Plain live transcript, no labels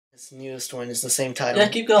This newest one is the same title. Yeah,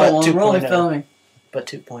 keep going. We're only 2.0. filming. But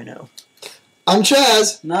 2.0. I'm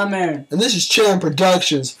Chaz. Not Marin. And this is Charon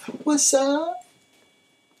Productions. What's up?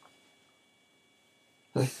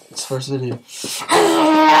 Hey, it's the first video.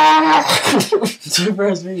 It's your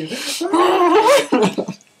first video.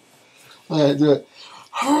 Alright, do it.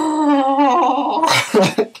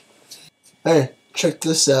 Hey, check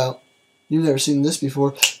this out. You've never seen this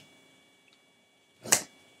before.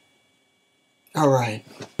 Alright.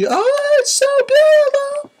 Oh, it's so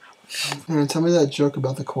beautiful! Aaron, tell me that joke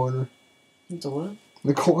about the corner. It's a what?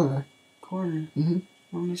 The corner. Corner. Mm-hmm.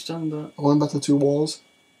 What are you talking about? The one about the two walls.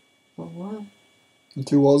 What? The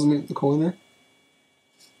two walls meet the corner.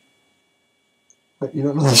 Wait, you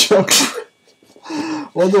don't know the joke?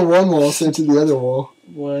 What did the one wall say to the other wall?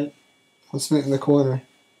 What? Let's meet in the corner.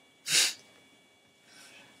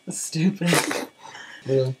 That's stupid.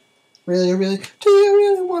 Really? Really? Do you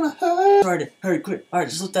really want to hurt? Alright, hurry, quick. Alright,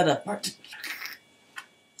 just look that up.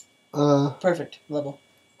 Alright. Perfect. Level.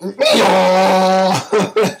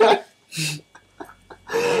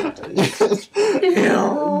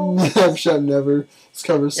 Snapchat never. It's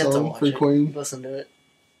cover You have to song watch for it. Queen. Listen to it.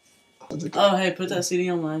 Oh, hey, put that CD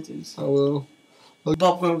on iTunes. I will.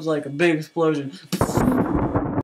 Popcorn was like a big explosion.